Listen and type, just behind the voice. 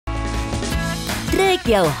Trek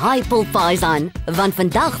jou high pull pies aan, want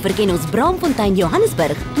vandag verken ons Braamfontein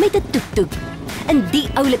Johannesburg met 'n tuk-tuk. In die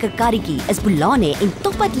oulike karretjie is Pulane en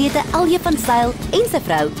topatlete LJ van Zyl en sy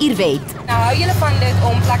vrou Irvette. Nou hou julle van dit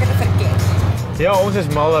om plekke te verken? Ja, ons is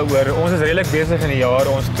mal daaroor. Ons is redelik besig in die jaar.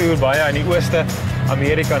 Ons toer baie in die ooste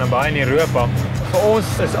Amerika en baie in Europa. Vir ons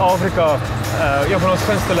is Afrika een van ons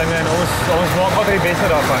gunstelinge en ons maak altyd die beste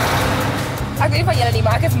daarvan. Ek weet nie van julle nie,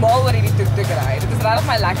 maar ek is mal oor hierdie tuk-tuk ry. Dit is regtig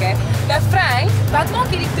my lekker. Nou Frank, wat maak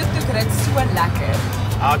hierdie tuk-tuk rit so lekker?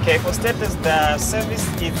 Okay, for starters, the service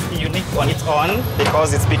is unique on its own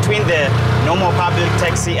because it's between the normal public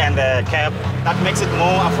taxi and the cab. That makes it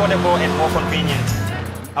more affordable and more convenient.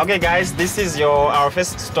 Okay guys, this is our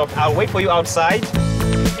first stop. I'll wait for you outside.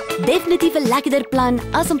 Definitief 'n lekkerder plan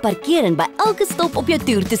as om parkering by elke stop op jou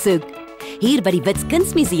toer te soek. Hier by die Wits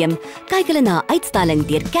Kunsmuseum kyk hulle na 'n uitstalling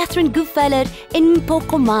deur Catherine en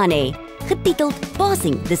Pulane, getiteld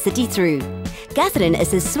Passing the City Through. Catherine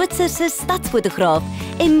is 'n Switserse stadsfotograaf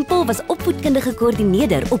en Paul was opvoedkundige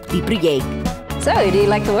koördineerder op die projek. So, do you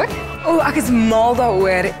like the work? Ek is mal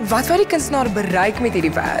daaroor. Wat wou die kunstenaar bereik met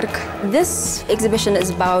hierdie werk? This exhibition is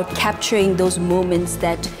about capturing those moments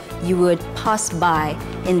that you would pass by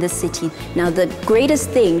in the city. Now, the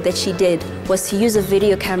greatest thing that she did was to use a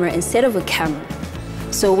video camera instead of a camera.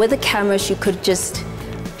 So with a camera, she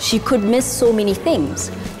could miss so many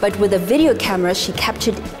things. But with a video camera, she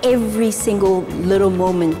captured every single little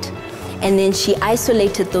moment. And then she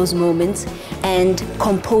isolated those moments and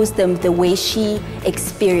composed them the way she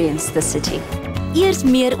experienced the city. Eers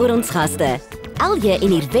meer oor ons gaste. LJ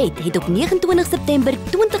en Irvette het op 29 September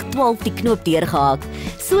 2012 die knoop deurgehaak.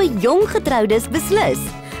 So jong getroudes beslis.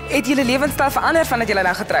 Het julle lewenstyl verander vandat julle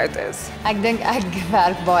nou getroud is? Ek dink ek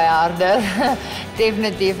werk baie harder.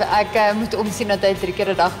 Definitief. Ek moet omsien dat hy 3 keer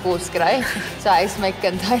 'n dag kos kry. So hy is my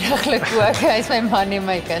kind heiliglik ook. Hy is my man en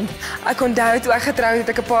my kind. Ek onthou toe ek getroud het,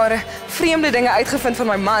 ek 'n paar vreemde dinge uitgevind van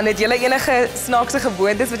my man. Het julle enige snaakse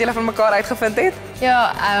gewoontes wat julle van mekaar uitgevind het?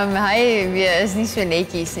 Ja, hy is nie so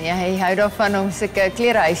netjies nie. Hy hou daarvan om sulke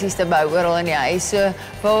klerehuisies te bou oral in die huis. So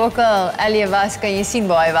waar ook al LJ was, kan jy sien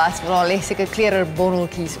waar hy was, maar daar lê sulke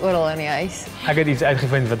klererbondeltjies oral in die huis. Ek het iets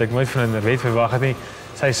uitgevind wat ek nooit van 'n Irvette verwag het nie.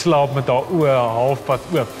 Sy slaap met haar oë halfpad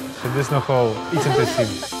oop. So dis nogal iets om te sien.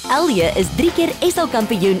 LJ is 3 keer SA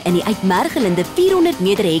kampioen in die uitmergelende 400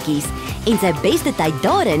 meter hekkies en sy beste tyd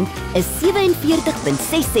daarin is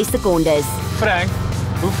 47.66 sekondes. Frank,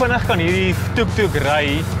 hoe vinnig kan hierdie tuk-tuk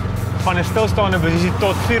ry van 'n stilstaande posisie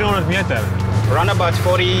tot 400 meter? Around about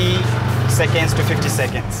 40 seconds to 50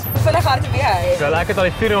 seconds. Hoe vinnig hardloop jy? Wel, ek het al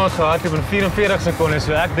die 400 gehardloop in 44 sekondes,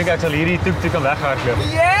 so ek dink ek sal hierdie tuk-tuk kan weghardloop.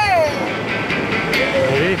 Yay!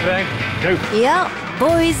 Hey Frank, go! Ja,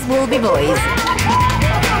 boys will be boys.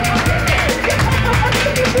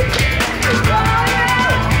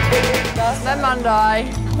 Dis my man daai.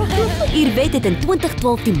 Irvette het in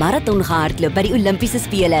 2012 die marathon gehardloop by die Olimpiese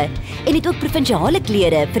Spele en het ook provinsiale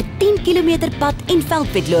klere vir 10 km pad en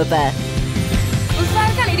veldwedlope. Hoe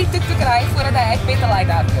ver kan hierdie tuk-tuk ry voordat hy uit petrol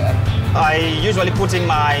uithardloop? I usually put in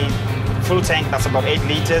my full tank, that's about 8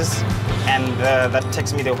 liters, and that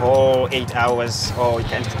takes me the whole 8 hours, or you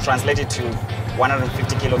can translate it to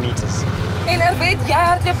 150 kilometers. En Irvette, jy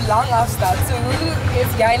hardloop lang afstand, so hoe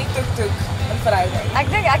is jy in die tuk-tuk in verhouding? Ek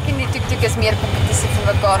dink ek en die tuk-tuk is meer kompetisie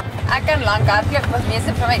vir mekaar. Ek kan lank hardloop, maar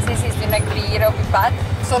meeste van my sessies doen ek 3 ure op die pad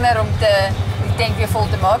sonder om die tank weer vol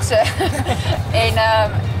te maak. So en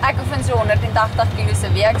ek oefen so 180 kg se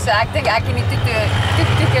week, so ek dink ek en die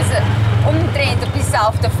tuk-tuk is omtrent op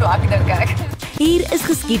dieselfde vlak, dink ek. Hier is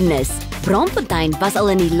geskiedenis. Braamfontein was al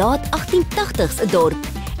in die laat 1880s 'n dorp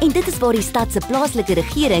en dit is waar die stad se plaaslike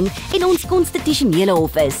regering en ons konstitusionele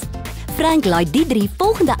hof is. Frank laai die 3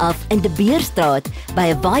 volgende af in die Beerstraat by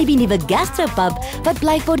 'n vibe nuwe gastropub wat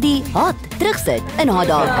blykbaar die hot terugsit in haar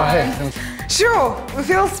dae. Sjoe,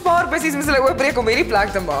 hoeveel spaarbussies moes hulle oopbreek om hierdie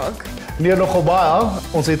plek te maak? Nee, nogal baie.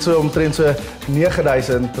 Ons het so omtrent so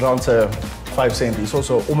R9,000 se 5 sent hier,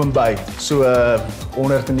 so om en by. So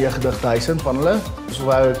 190,000 van hulle. So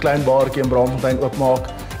wou 'n klein baartjie in Braamfontein oopmaak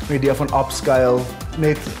met die idee van upscale.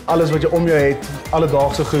 Net alles wat jy om jou het,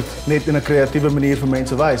 alledaagse goed, net in 'n kreatiewe manier vir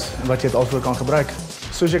mense wys en wat jy dit alvoor kan gebruik.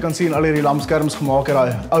 Soos jy kan sien, al hierdie lampskerms gemaak het,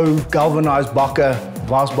 daai ou galvanized bakke,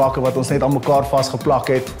 wasbakke wat ons net aan mekaar vasgeplak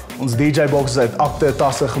het. Ons DJ-boxes uit akte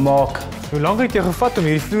tasse gemaak. Hoe lank het jy gevat om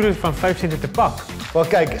hierdie vloere van 5 sente te pak? Maar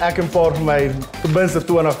kyk, ek en 'n paar van my, ten minste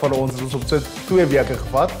 20 van ons, het ons op so 2 weke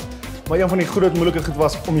gevat. Maar een van die moeilike goed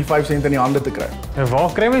was om die 5 sent in die hande te kry. En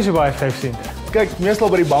waar kry jy so baie 5 sente? Kyk, meestal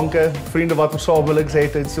by die banke, vriende wat versamelings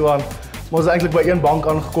het en so aan. Maar ons het eintlik by een bank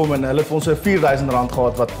aangekom en hulle het vir ons so R4,000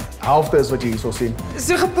 gehad wat helfte is wat jy hierso sien.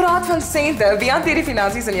 So gepraat van sente, wie hanteer die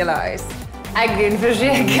finansies in julle huis? Ek doen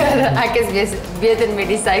verseker, ek is beter met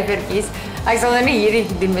die syfertjies. Ek sal nou nie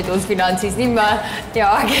hierdie doen met ons finansies nie, maar ja,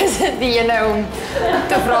 ek is die ene om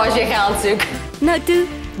te vra as jy geld soek. Nou toe,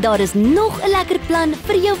 daar is nog 'n lekker plan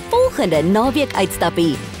vir jou volgende naweek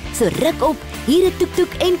uitstappie. So ruk op, hier 'n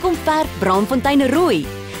tuk-tuk en kom verf Braamfontein rooi.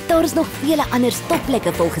 Daar is nog vele ander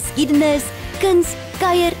stopplekke vol geskiedenis, kuns,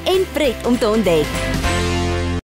 kuier en pret om te ontdek.